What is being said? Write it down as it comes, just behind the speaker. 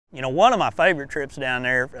You know, one of my favorite trips down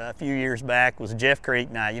there a few years back was Jeff Kriet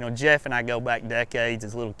and I. You know, Jeff and I go back decades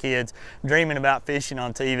as little kids, dreaming about fishing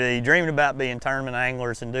on TV, dreaming about being tournament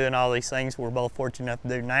anglers and doing all these things we're both fortunate enough to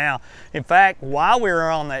do now. In fact, while we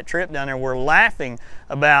were on that trip down there, we're laughing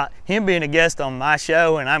about him being a guest on my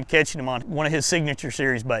show and I'm catching him on one of his signature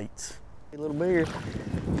series baits. A little bigger.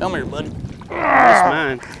 Come here, buddy.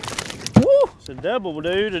 That's mine. Woo! It's a double,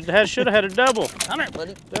 dude. It should have had a double. Come here,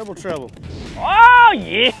 buddy. Double trouble. Oh,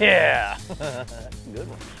 yeah! Good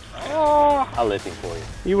one. Oh. I'll lip him for you.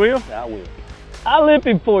 You will? I will. I'll lip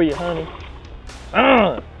him for you, honey.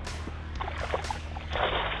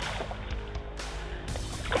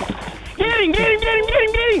 Get him, get him, get him,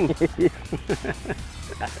 get him, get him!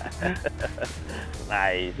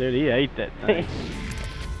 Nice. Dude, he ate that thing.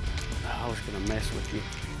 I was gonna mess with you.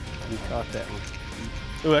 You caught that one.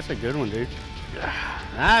 Oh, that's a good one, dude.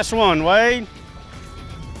 Nice one, Wade.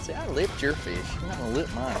 See, I lipped your fish. You're not gonna lip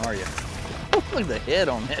mine, are you? Look at the head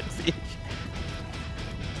on that fish.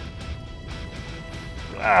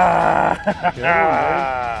 Good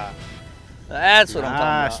one, That's what I'm talking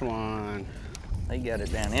about. Nice one. He got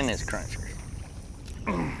it down in his cruncher.